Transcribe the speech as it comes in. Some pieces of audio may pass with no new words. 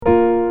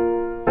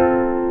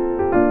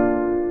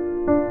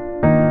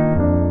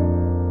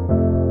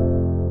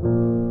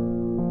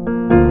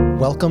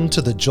Welcome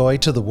to the Joy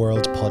to the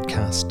World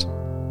podcast.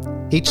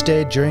 Each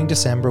day during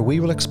December,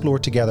 we will explore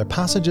together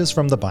passages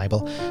from the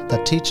Bible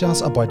that teach us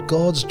about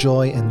God's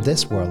joy in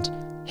this world,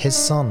 His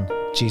Son,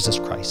 Jesus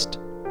Christ.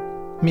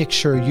 Make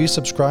sure you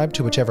subscribe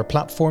to whichever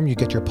platform you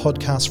get your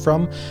podcast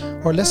from,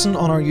 or listen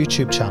on our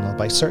YouTube channel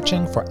by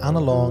searching for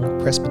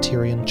Annalong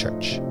Presbyterian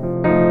Church.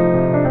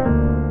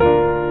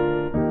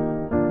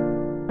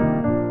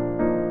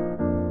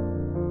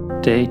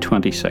 Day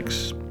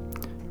 26,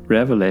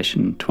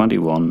 Revelation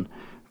 21,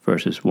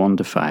 verses 1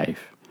 to 5,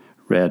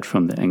 read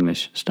from the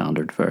English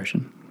Standard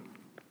Version.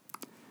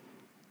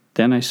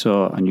 Then I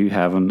saw a new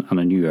heaven and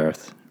a new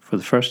earth, for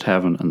the first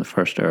heaven and the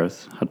first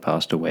earth had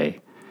passed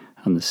away,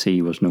 and the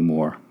sea was no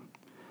more.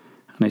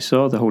 And I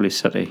saw the holy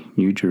city,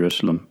 New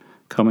Jerusalem,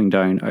 coming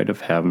down out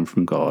of heaven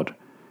from God,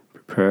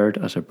 prepared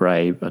as a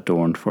bride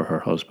adorned for her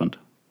husband.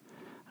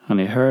 And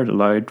I heard a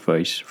loud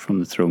voice from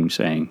the throne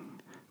saying,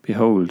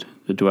 Behold,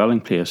 the dwelling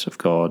place of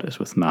God is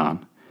with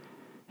man.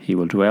 He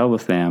will dwell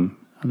with them,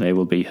 and they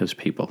will be his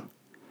people.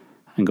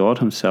 And God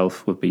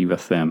himself will be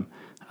with them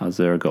as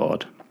their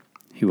God.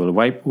 He will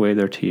wipe away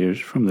their tears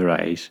from their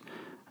eyes,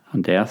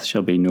 and death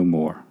shall be no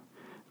more.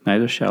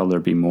 Neither shall there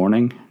be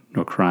mourning,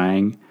 nor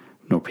crying,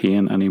 nor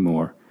pain any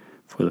more,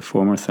 for the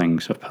former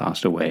things have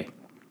passed away.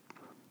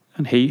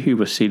 And he who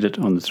was seated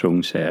on the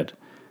throne said,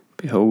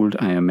 Behold,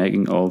 I am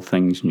making all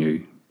things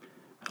new.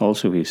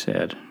 Also he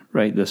said,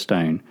 Write this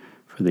down,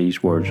 for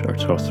these words are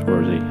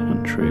trustworthy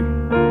and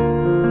true.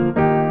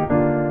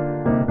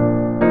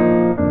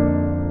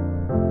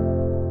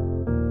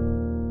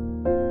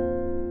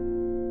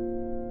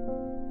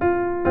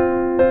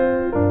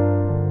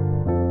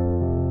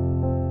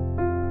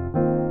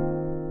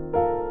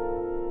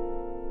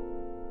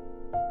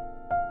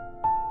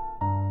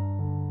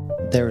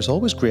 There is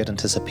always great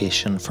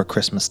anticipation for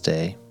Christmas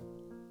Day,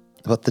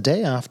 but the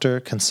day after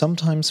can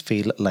sometimes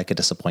feel like a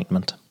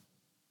disappointment.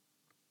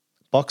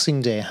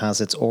 Boxing Day has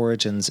its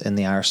origins in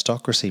the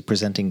aristocracy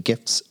presenting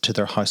gifts to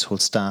their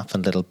household staff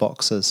in little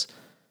boxes.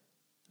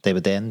 They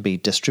would then be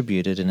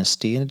distributed in a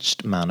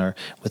staged manner,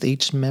 with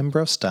each member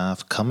of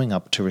staff coming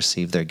up to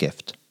receive their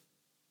gift.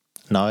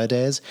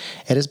 Nowadays,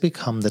 it has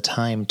become the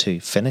time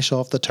to finish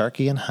off the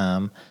turkey and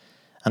ham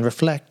and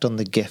reflect on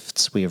the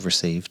gifts we have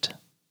received.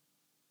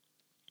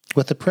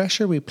 With the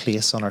pressure we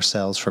place on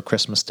ourselves for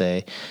Christmas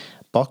Day,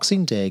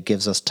 Boxing Day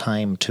gives us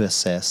time to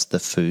assess the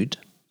food,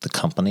 the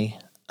company,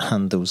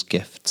 and those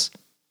gifts.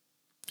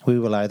 We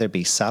will either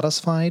be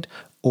satisfied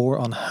or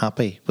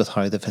unhappy with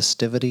how the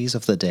festivities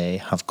of the day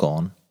have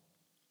gone.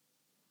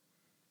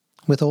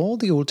 With all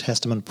the Old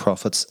Testament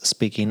prophets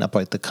speaking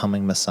about the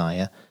coming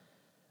Messiah,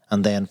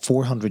 and then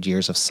 400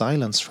 years of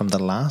silence from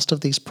the last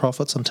of these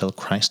prophets until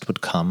Christ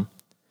would come,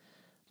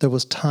 there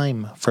was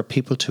time for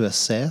people to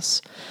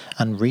assess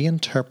and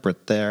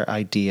reinterpret their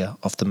idea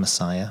of the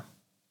Messiah.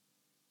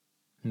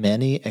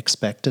 Many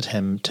expected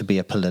him to be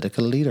a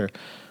political leader,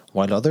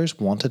 while others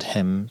wanted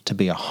him to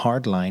be a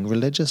hardline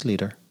religious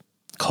leader,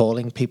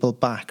 calling people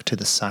back to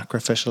the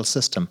sacrificial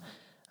system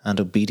and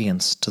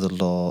obedience to the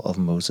law of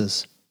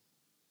Moses.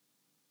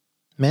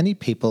 Many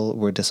people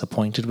were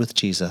disappointed with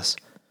Jesus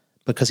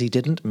because he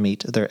didn't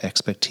meet their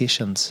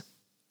expectations.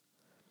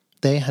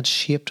 They had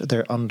shaped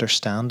their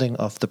understanding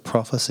of the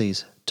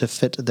prophecies to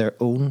fit their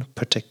own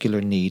particular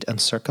need and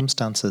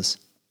circumstances.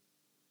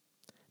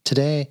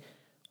 Today,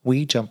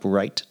 we jump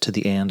right to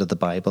the end of the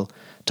Bible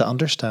to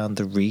understand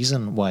the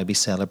reason why we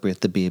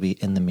celebrate the baby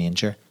in the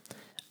manger,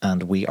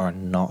 and we are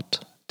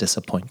not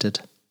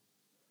disappointed.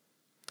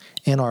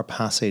 In our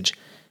passage,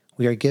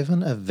 we are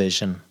given a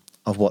vision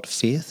of what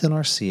faith in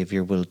our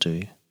Saviour will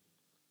do.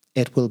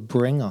 It will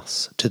bring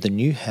us to the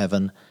new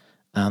heaven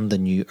and the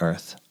new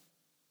earth.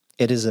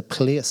 It is a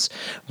place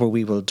where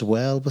we will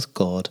dwell with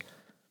God,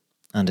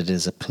 and it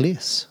is a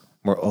place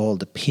where all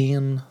the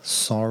pain,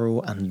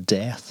 sorrow, and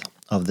death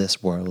of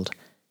this world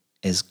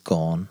is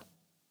gone.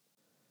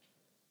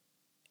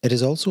 It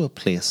is also a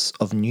place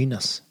of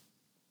newness.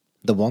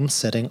 The one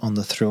sitting on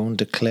the throne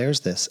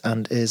declares this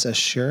and is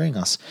assuring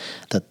us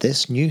that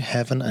this new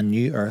heaven and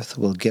new earth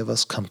will give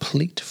us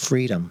complete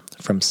freedom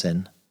from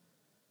sin.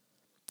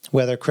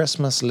 Whether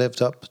Christmas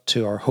lived up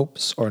to our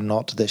hopes or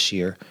not this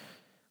year,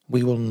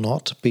 we will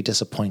not be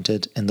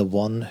disappointed in the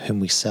one whom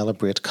we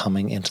celebrate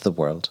coming into the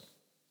world.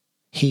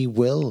 He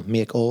will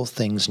make all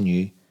things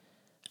new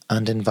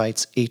and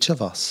invites each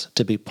of us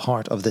to be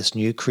part of this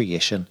new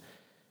creation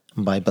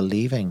by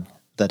believing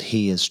that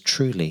he is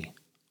truly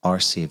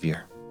our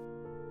Saviour.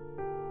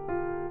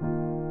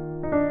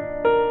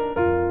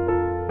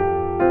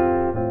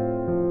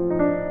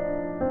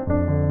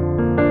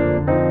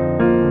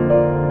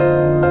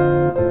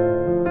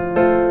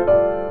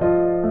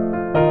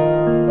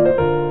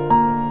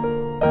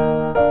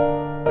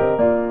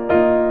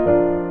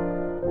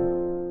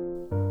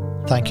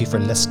 Thank you for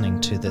listening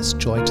to this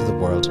Joy to the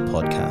World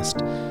podcast.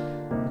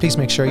 Please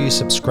make sure you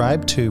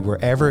subscribe to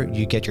wherever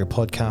you get your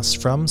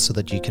podcasts from so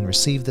that you can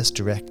receive this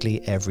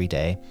directly every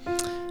day.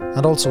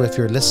 And also, if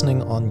you're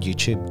listening on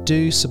YouTube,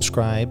 do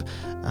subscribe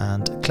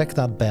and click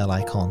that bell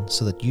icon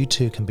so that you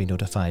too can be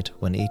notified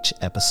when each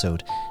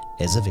episode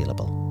is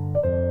available.